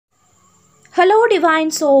Hello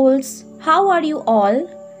divine souls, how are you all?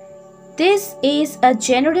 This is a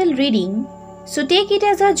general reading, so take it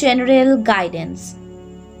as a general guidance.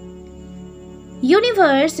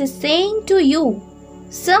 Universe is saying to you,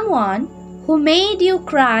 someone who made you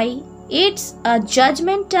cry, it's a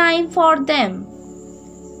judgment time for them.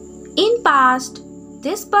 In past,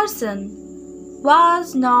 this person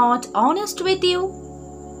was not honest with you.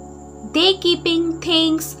 They keeping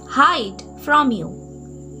things hide from you.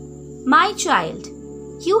 My child,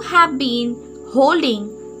 you have been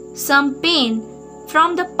holding some pain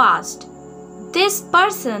from the past. This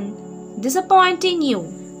person disappointing you.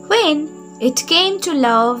 When it came to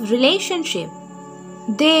love relationship,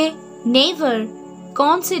 they never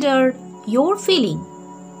considered your feeling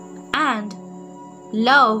and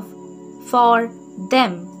love for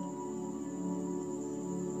them.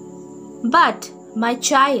 But my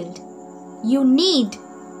child, you need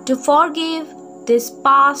to forgive this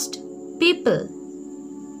past people.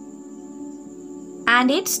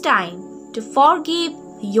 And it's time to forgive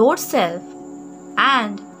yourself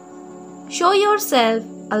and show yourself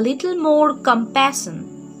a little more compassion.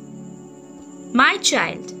 My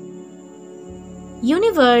child,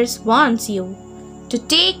 universe wants you to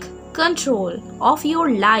take control of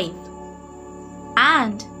your life,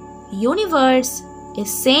 and universe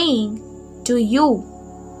is saying to you,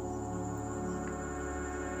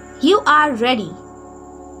 you are ready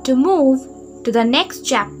to move to the next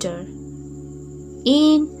chapter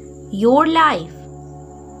in your life.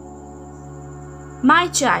 My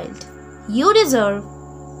child, you deserve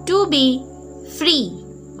to be free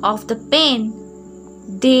of the pain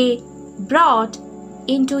they brought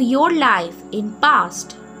into your life in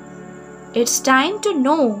past. It's time to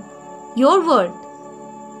know your worth.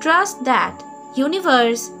 Trust that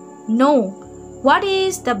universe know what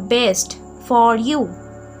is the best for you.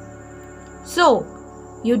 So,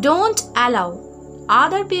 you don't allow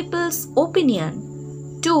other people's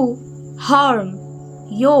opinion to harm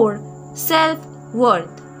your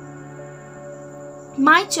self-worth.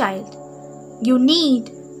 My child, you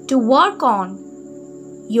need to work on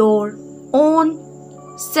your own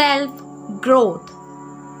self-growth,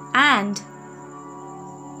 and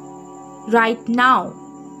right now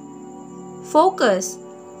focus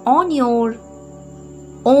on your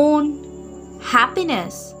own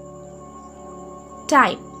happiness.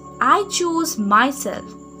 Type, I choose myself.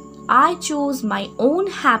 I choose my own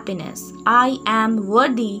happiness. I am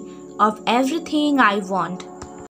worthy of everything I want.